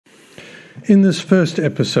In this first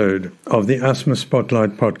episode of the Asthma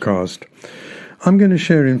Spotlight podcast, I'm going to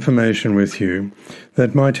share information with you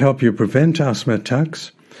that might help you prevent asthma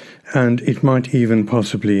attacks, and it might even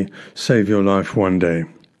possibly save your life one day.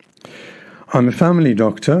 I'm a family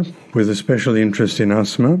doctor with a special interest in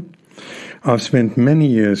asthma. I've spent many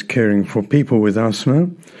years caring for people with asthma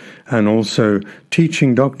and also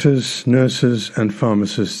teaching doctors, nurses, and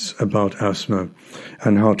pharmacists about asthma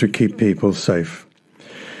and how to keep people safe.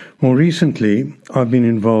 More recently, I've been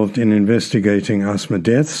involved in investigating asthma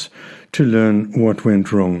deaths to learn what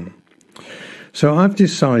went wrong. So I've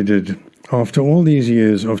decided, after all these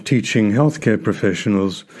years of teaching healthcare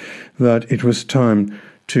professionals, that it was time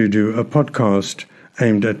to do a podcast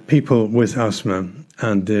aimed at people with asthma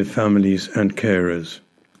and their families and carers.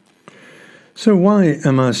 So why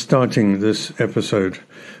am I starting this episode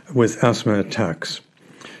with asthma attacks?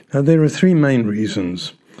 Now, there are three main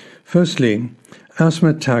reasons. Firstly, asthma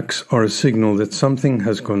attacks are a signal that something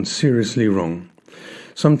has gone seriously wrong,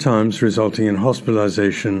 sometimes resulting in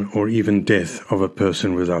hospitalisation or even death of a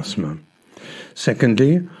person with asthma.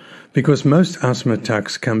 Secondly, because most asthma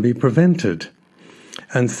attacks can be prevented.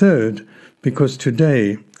 And third, because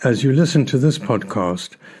today, as you listen to this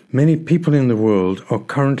podcast, many people in the world are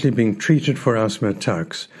currently being treated for asthma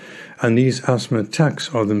attacks, and these asthma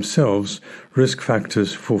attacks are themselves risk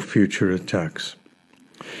factors for future attacks.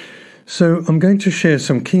 So I'm going to share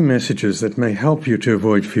some key messages that may help you to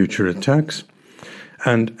avoid future attacks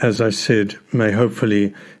and, as I said, may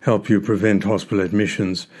hopefully help you prevent hospital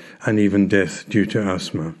admissions and even death due to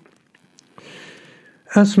asthma.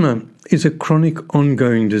 Asthma is a chronic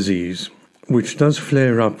ongoing disease which does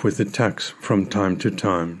flare up with attacks from time to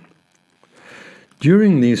time.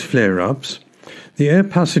 During these flare-ups, the air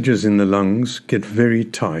passages in the lungs get very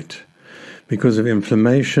tight because of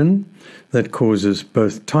inflammation that causes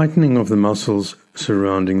both tightening of the muscles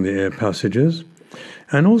surrounding the air passages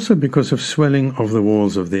and also because of swelling of the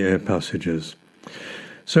walls of the air passages.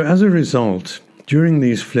 So as a result, during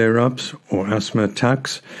these flare-ups or asthma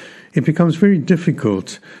attacks, it becomes very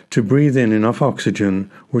difficult to breathe in enough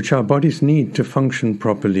oxygen which our bodies need to function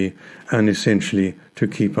properly and essentially to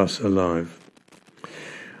keep us alive.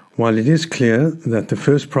 While it is clear that the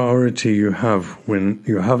first priority you have when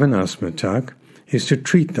you have an asthma attack is to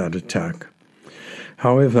treat that attack.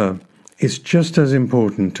 However, it's just as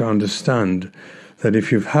important to understand that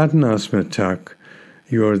if you've had an asthma attack,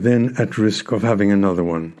 you are then at risk of having another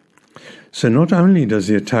one. So not only does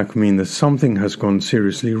the attack mean that something has gone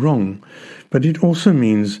seriously wrong, but it also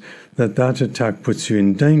means that that attack puts you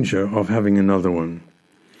in danger of having another one.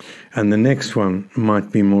 And the next one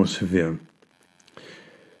might be more severe.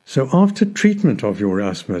 So after treatment of your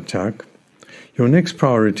asthma attack, your next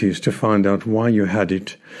priority is to find out why you had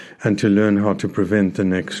it and to learn how to prevent the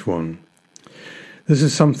next one. This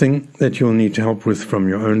is something that you'll need help with from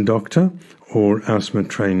your own doctor or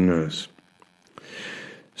asthma-trained nurse.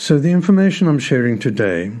 So the information I'm sharing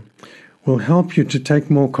today will help you to take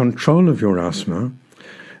more control of your asthma,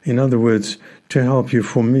 in other words, to help you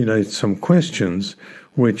formulate some questions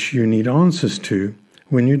which you need answers to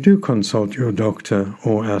when you do consult your doctor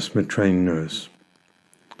or asthma-trained nurse.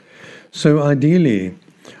 So ideally,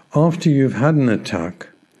 after you've had an attack,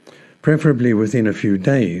 preferably within a few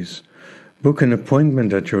days, book an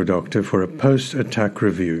appointment at your doctor for a post-attack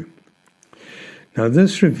review. Now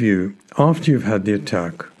this review, after you've had the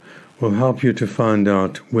attack, will help you to find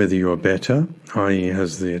out whether you're better, i.e.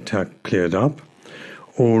 has the attack cleared up,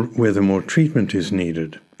 or whether more treatment is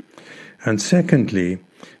needed. And secondly,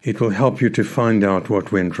 it will help you to find out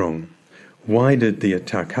what went wrong. Why did the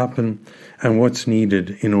attack happen, and what's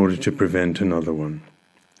needed in order to prevent another one?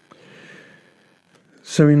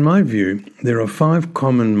 So in my view, there are 5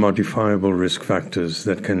 common modifiable risk factors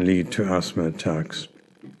that can lead to asthma attacks.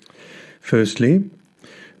 Firstly,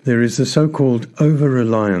 there is the so-called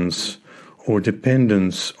over-reliance or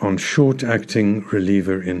dependence on short-acting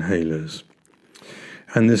reliever inhalers.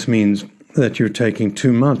 And this means that you're taking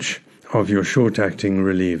too much of your short-acting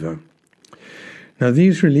reliever. Now,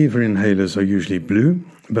 these reliever inhalers are usually blue,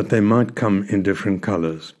 but they might come in different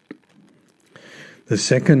colors. The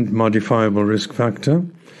second modifiable risk factor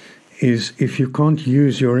is if you can't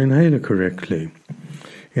use your inhaler correctly.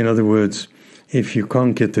 In other words, if you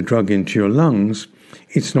can't get the drug into your lungs,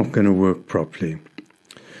 it's not going to work properly.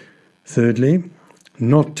 Thirdly,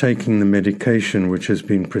 not taking the medication which has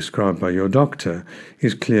been prescribed by your doctor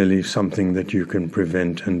is clearly something that you can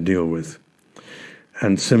prevent and deal with.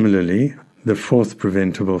 And similarly, the fourth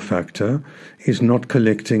preventable factor is not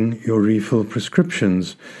collecting your refill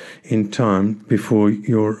prescriptions in time before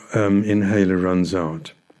your inhaler runs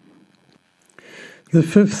out. The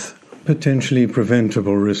fifth potentially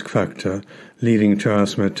preventable risk factor leading to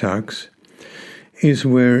asthma attacks is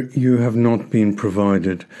where you have not been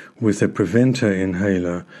provided with a preventer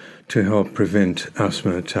inhaler to help prevent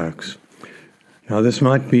asthma attacks. Now, this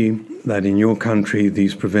might be that in your country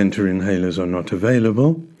these preventer inhalers are not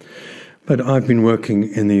available, but I've been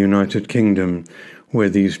working in the United Kingdom where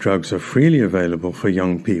these drugs are freely available for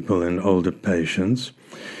young people and older patients.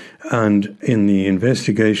 And in the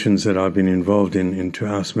investigations that I've been involved in into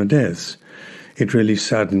asthma deaths, it really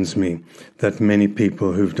saddens me that many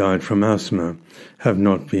people who've died from asthma have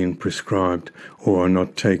not been prescribed or are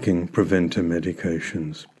not taking preventer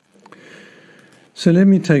medications. So let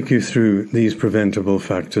me take you through these preventable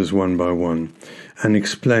factors one by one and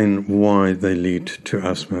explain why they lead to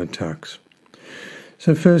asthma attacks.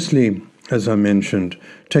 So firstly, as I mentioned,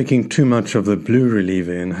 taking too much of the blue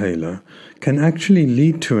reliever inhaler can actually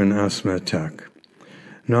lead to an asthma attack.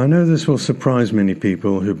 Now, I know this will surprise many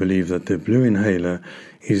people who believe that the blue inhaler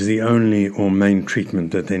is the only or main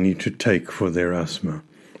treatment that they need to take for their asthma.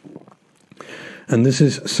 And this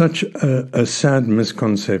is such a sad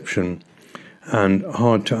misconception and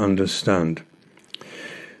hard to understand.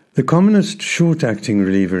 The commonest short-acting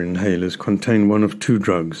reliever inhalers contain one of two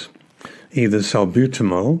drugs, either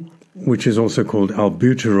salbutamol, which is also called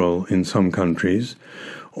albuterol in some countries,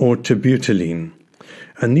 or terbutaline.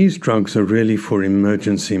 And these drugs are really for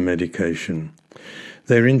emergency medication.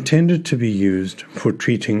 They're intended to be used for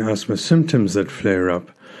treating asthma symptoms that flare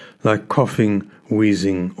up, like coughing,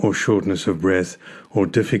 wheezing, or shortness of breath, or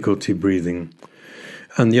difficulty breathing.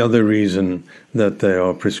 And the other reason that they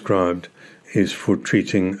are prescribed is for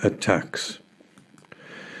treating attacks.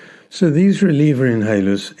 So these reliever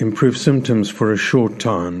inhalers improve symptoms for a short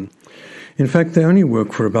time. In fact, they only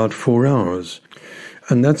work for about 4 hours,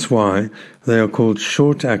 and that's why they are called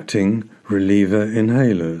short-acting reliever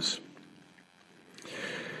inhalers.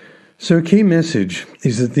 So a key message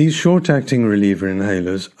is that these short-acting reliever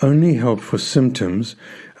inhalers only help for symptoms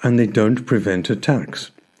and they don't prevent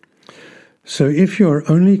attacks. So if you're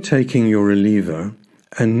only taking your reliever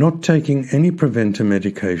and not taking any preventer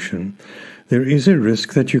medication, there is a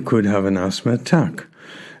risk that you could have an asthma attack,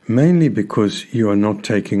 mainly because you are not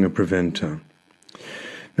taking a preventer.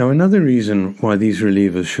 Now, another reason why these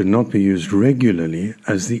relievers should not be used regularly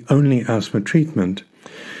as the only asthma treatment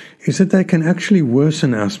is that they can actually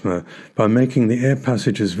worsen asthma by making the air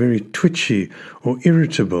passages very twitchy or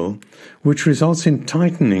irritable, which results in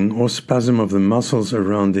tightening or spasm of the muscles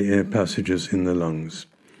around the air passages in the lungs.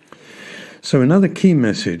 So another key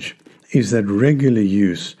message is that regular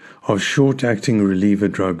use of short-acting reliever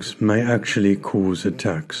drugs may actually cause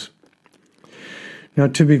attacks. Now,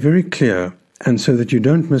 to be very clear, and so that you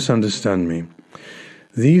don't misunderstand me,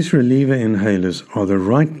 these reliever inhalers are the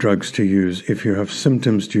right drugs to use if you have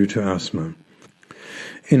symptoms due to asthma.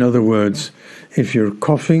 In other words, if you're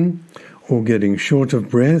coughing or getting short of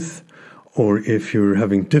breath, or if you're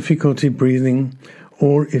having difficulty breathing,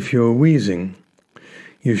 or if you're wheezing,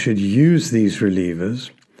 you should use these relievers,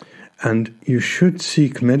 and you should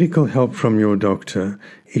seek medical help from your doctor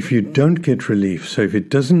if you don't get relief. So if it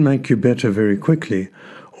doesn't make you better very quickly,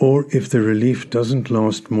 or if the relief doesn't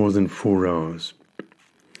last more than 4 hours.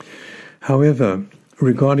 However,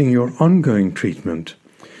 regarding your ongoing treatment,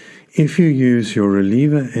 if you use your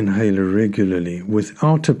reliever inhaler regularly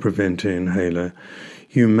without a preventer inhaler,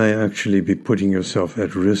 you may actually be putting yourself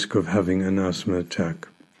at risk of having an asthma attack.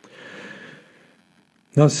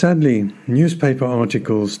 Now, sadly, newspaper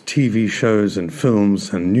articles, TV shows and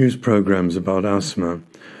films and news programs about asthma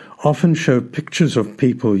often show pictures of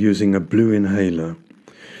people using a blue inhaler.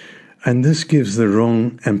 And this gives the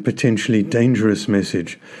wrong and potentially dangerous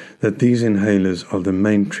message that these inhalers are the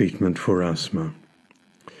main treatment for asthma.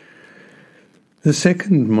 The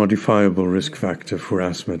second modifiable risk factor for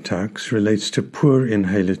asthma attacks relates to poor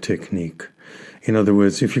inhaler technique. In other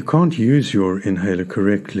words, if you can't use your inhaler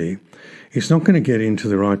correctly, it's not going to get into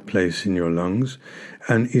the right place in your lungs,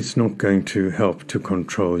 and it's not going to help to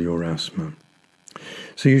control your asthma.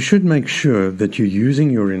 So you should make sure that you're using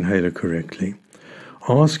your inhaler correctly.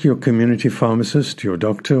 Ask your community pharmacist, your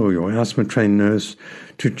doctor, or your asthma-trained nurse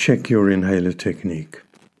to check your inhaler technique.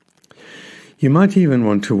 You might even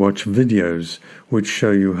want to watch videos which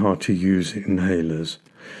show you how to use inhalers.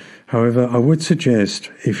 However, I would suggest,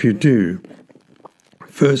 if you do,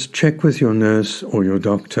 first check with your nurse or your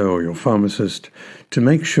doctor or your pharmacist to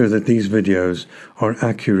make sure that these videos are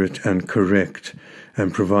accurate and correct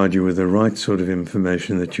and provide you with the right sort of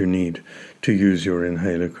information that you need to use your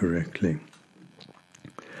inhaler correctly.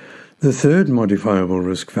 The third modifiable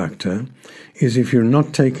risk factor is if you're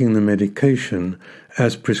not taking the medication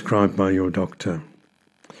as prescribed by your doctor.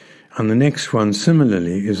 And the next one,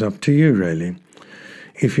 similarly, is up to you, really.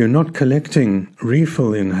 If you're not collecting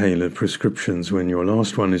refill inhaler prescriptions when your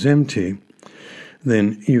last one is empty,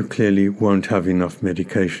 then you clearly won't have enough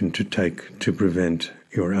medication to take to prevent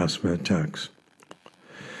your asthma attacks.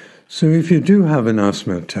 So if you do have an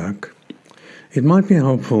asthma attack, it might be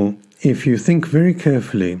helpful if you think very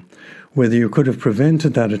carefully whether you could have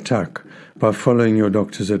prevented that attack by following your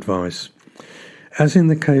doctor's advice. As in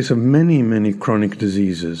the case of many, many chronic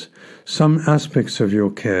diseases, some aspects of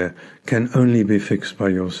your care can only be fixed by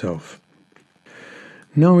yourself.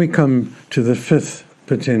 Now we come to the fifth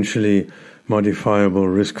potentially modifiable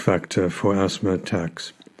risk factor for asthma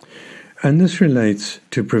attacks, and this relates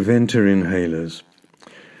to preventer inhalers.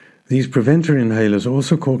 These preventer inhalers are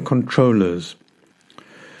also called controllers.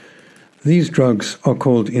 These drugs are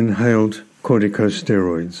called inhaled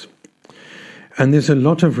corticosteroids, and there's a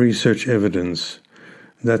lot of research evidence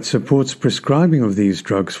that supports prescribing of these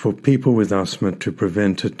drugs for people with asthma to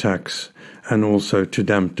prevent attacks and also to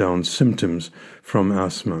damp down symptoms from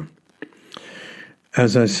asthma.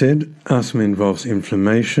 As I said, asthma involves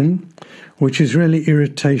inflammation, which is really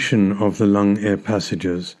irritation of the lung air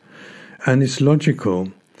passages, and it's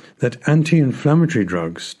logical that anti-inflammatory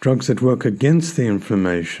drugs that work against the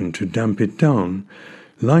inflammation to damp it down,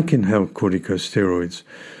 like inhaled corticosteroids,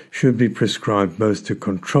 should be prescribed both to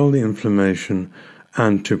control the inflammation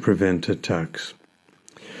and to prevent attacks.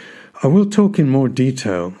 I will talk in more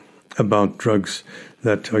detail about drugs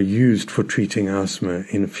that are used for treating asthma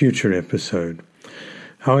in a future episode.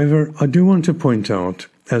 However, I do want to point out,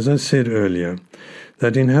 as I said earlier,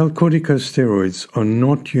 that inhaled corticosteroids are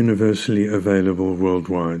not universally available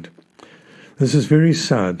worldwide. This is very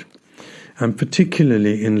sad, and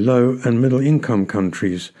particularly in low and middle income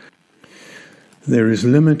countries, there is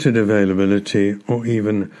limited availability or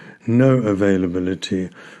even no availability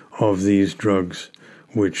of these drugs,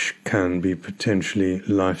 which can be potentially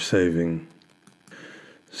life-saving.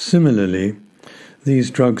 Similarly,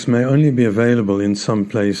 these drugs may only be available in some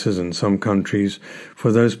places and some countries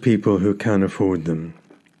for those people who can afford them.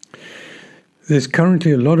 There's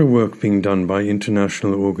currently a lot of work being done by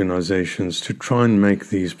international organizations to try and make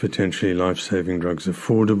these potentially life-saving drugs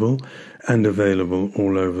affordable and available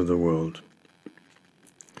all over the world.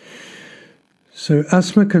 So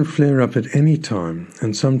asthma can flare up at any time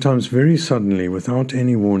and sometimes very suddenly without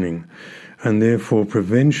any warning, and therefore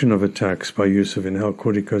prevention of attacks by use of inhaled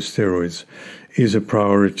corticosteroids is a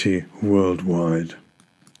priority worldwide.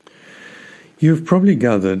 You've probably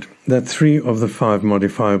gathered that 3 of the 5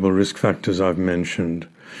 modifiable risk factors I've mentioned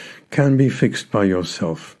can be fixed by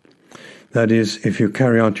yourself. That is, if you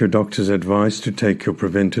carry out your doctor's advice to take your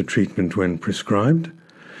preventer treatment when prescribed,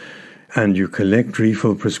 and you collect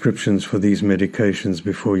refill prescriptions for these medications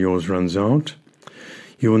before yours runs out,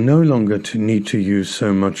 you will no longer need to use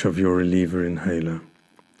so much of your reliever inhaler.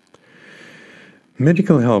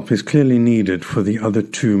 Medical help is clearly needed for the other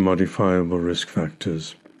 2 modifiable risk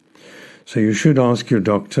factors. So you should ask your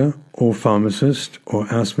doctor or pharmacist or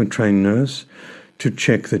asthma-trained nurse to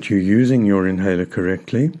check that you're using your inhaler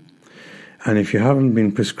correctly. And if you haven't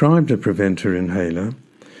been prescribed a preventer inhaler,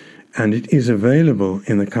 and it is available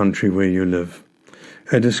in the country where you live,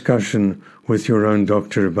 a discussion with your own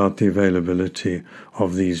doctor about the availability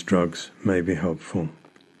of these drugs may be helpful.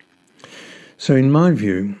 So in my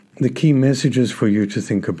view, the key messages for you to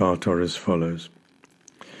think about are as follows.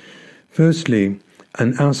 Firstly,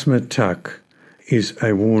 an asthma attack is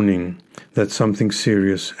a warning that something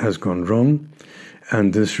serious has gone wrong,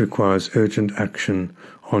 and this requires urgent action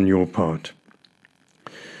on your part.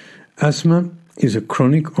 Asthma is a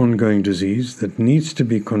chronic ongoing disease that needs to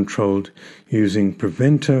be controlled using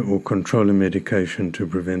preventer or controller medication to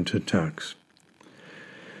prevent attacks.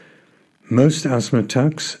 Most asthma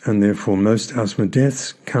attacks, and therefore most asthma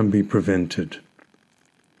deaths, can be prevented.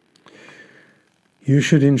 You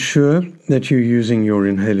should ensure that you're using your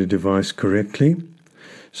inhaler device correctly,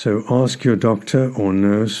 so ask your doctor or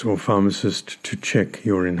nurse or pharmacist to check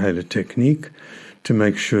your inhaler technique to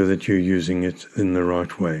make sure that you're using it in the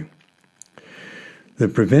right way. The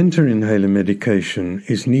preventer inhaler medication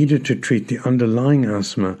is needed to treat the underlying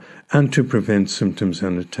asthma and to prevent symptoms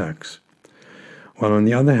and attacks, while on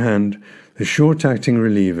the other hand, the short-acting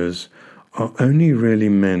relievers are only really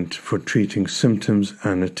meant for treating symptoms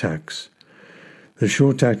and attacks. The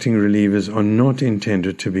short-acting relievers are not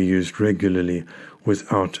intended to be used regularly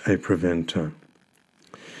without a preventer.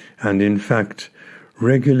 And in fact,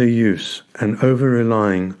 regular use and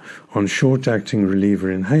over-relying on short-acting reliever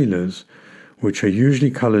inhalers, which are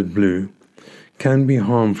usually colored blue, can be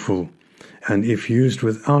harmful, and if used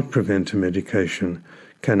without preventer medication,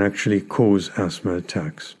 can actually cause asthma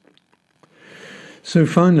attacks. So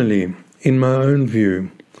finally, in my own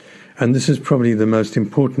view, and this is probably the most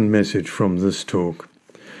important message from this talk,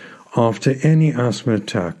 after any asthma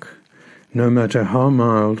attack, no matter how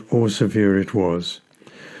mild or severe it was,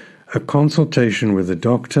 a consultation with a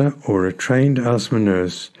doctor or a trained asthma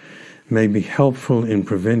nurse may be helpful in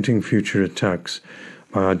preventing future attacks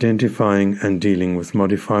by identifying and dealing with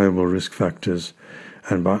modifiable risk factors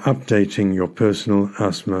and by updating your personal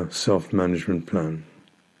asthma self-management plan.